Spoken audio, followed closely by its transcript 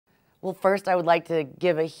Well, first I would like to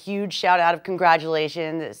give a huge shout out of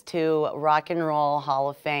congratulations to Rock and Roll Hall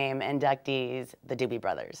of Fame inductees, the Doobie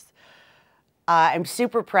Brothers. I'm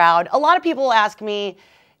super proud. A lot of people ask me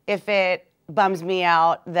if it bums me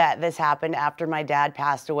out that this happened after my dad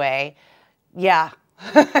passed away. Yeah,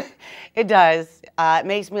 it does. It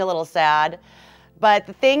makes me a little sad. But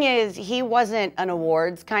the thing is, he wasn't an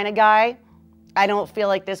awards kind of guy. I don't feel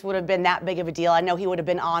like this would have been that big of a deal. I know he would have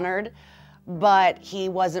been honored, but he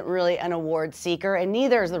wasn't really an award seeker, and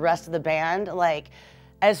neither is the rest of the band. Like,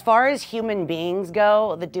 as far as human beings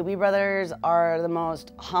go, the Doobie Brothers are the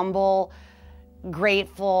most humble,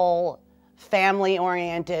 grateful,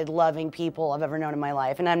 family-oriented, loving people I've ever known in my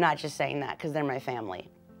life. And I'm not just saying that because they're my family.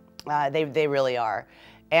 They really are.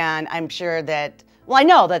 And I'm sure that, well, I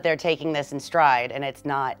know that they're taking this in stride, and it's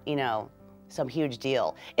not, you know, some huge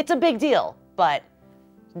deal. It's a big deal, but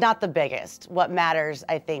not the biggest. What matters,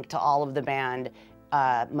 I think, to all of the band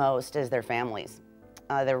most is their families.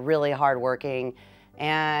 They're really hardworking,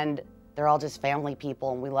 and they're all just family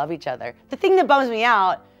people, and we love each other. The thing that bums me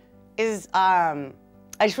out is I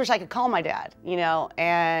just wish I could call my dad, you know,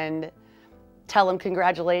 and tell him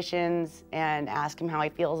congratulations and ask him how he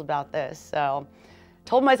feels about this. So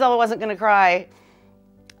told myself I wasn't gonna cry.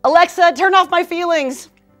 Alexa, turn off my feelings.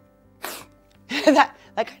 that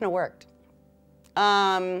kind of worked.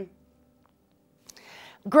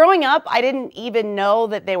 Growing up, I didn't even know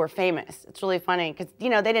that they were famous. It's really funny because, you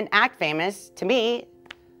know, they didn't act famous to me.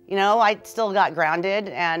 You know, I still got grounded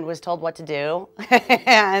and was told what to do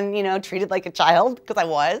and, you know, treated like a child because I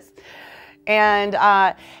was. And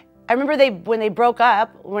I remember when they broke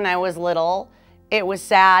up when I was little, it was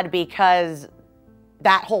sad because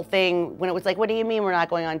that whole thing, when it was like, what do you mean we're not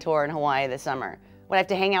going on tour in Hawaii this summer? Would I have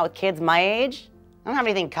to hang out with kids my age? I don't have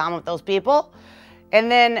anything in common with those people. And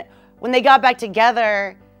then when they got back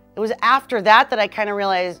together, it was after that I kind of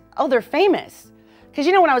realized, oh, they're famous. Because,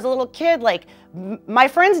 you know, when I was a little kid, like, my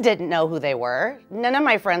friends didn't know who they were. None of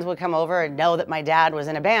my friends would come over and know that my dad was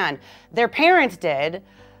in a band. Their parents did,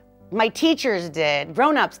 my teachers did,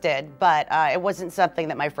 grown-ups did, but it wasn't something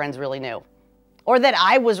that my friends really knew or that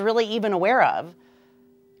I was really even aware of.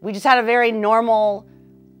 We just had a very normal,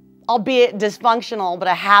 albeit dysfunctional, but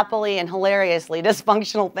a happily and hilariously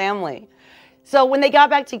dysfunctional family. So when they got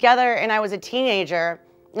back together and I was a teenager,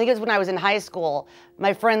 I think it was when I was in high school,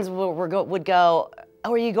 my friends would go,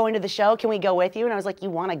 oh, are you going to the show? Can we go with you? And I was like, you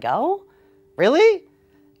want to go? Really?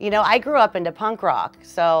 You know, I grew up into punk rock,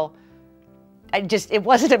 so it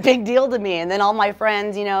wasn't a big deal to me. And then all my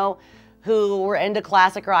friends, you know, who were into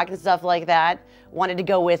classic rock and stuff like that wanted to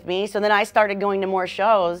go with me. So then I started going to more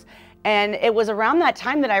shows. And it was around that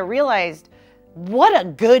time that I realized what a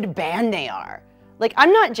good band they are. Like,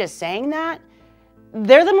 I'm not just saying that.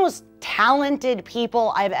 They're the most talented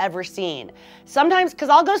people I've ever seen. Sometimes, because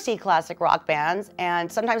I'll go see classic rock bands, and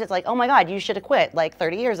sometimes it's like, oh my God, you should have quit like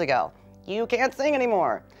 30 years ago. You can't sing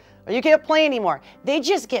anymore, or you can't play anymore. They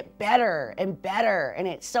just get better and better, and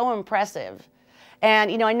it's so impressive. And,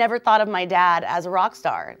 you know, I never thought of my dad as a rock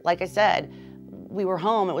star. Like I said, we were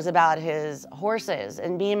home, it was about his horses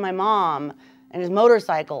and me and my mom and his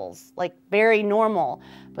motorcycles, like very normal.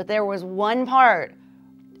 But there was one part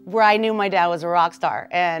where I knew my dad was a rock star,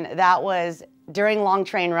 and that was during Long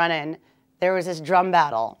Train Runnin'. There was this drum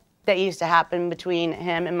battle that used to happen between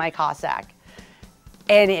him and my Cossack,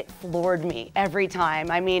 and it floored me every time.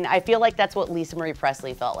 I mean, I feel like that's what Lisa Marie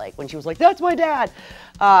Presley felt like when she was like, that's my dad.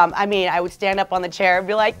 I mean, I would stand up on the chair and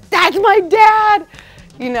be like, that's my dad!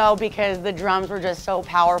 You know, because the drums were just so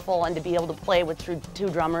powerful, and to be able to play with two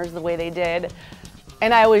drummers the way they did.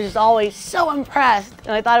 And I was just always so impressed,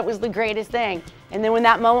 and I thought it was the greatest thing. And then when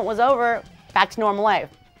that moment was over, back to normal life.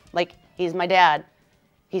 Like, he's my dad.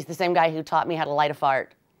 He's the same guy who taught me how to light a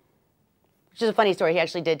fart. Which is a funny story. He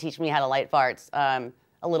actually did teach me how to light farts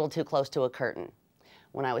a little too close to a curtain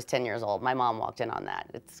when I was 10 years old. My mom walked in on that.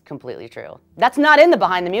 It's completely true. That's not in the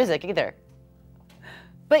Behind the Music either.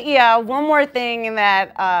 But yeah, one more thing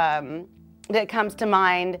that, that comes to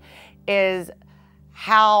mind is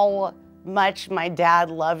how much my dad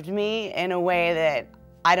loved me in a way that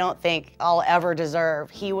I don't think I'll ever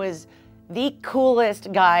deserve. He was the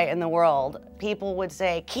coolest guy in the world. People would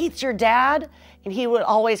say, Keith's your dad? And he would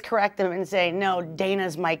always correct them and say, no,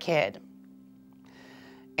 Dayna's my kid.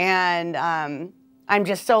 And I'm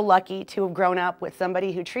just so lucky to have grown up with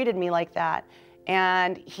somebody who treated me like that.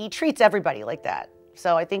 And he treats everybody like that.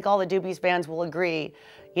 So I think all the Doobies fans will agree,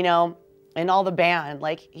 you know, and all the band,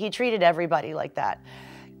 like, he treated everybody like that.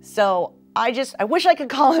 So I wish I could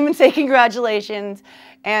call him and say congratulations.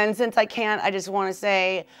 And since I can't, I just want to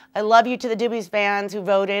say I love you to the Doobies fans who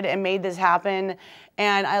voted and made this happen.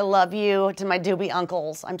 And I love you to my Doobie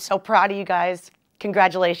uncles. I'm so proud of you guys.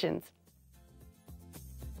 Congratulations.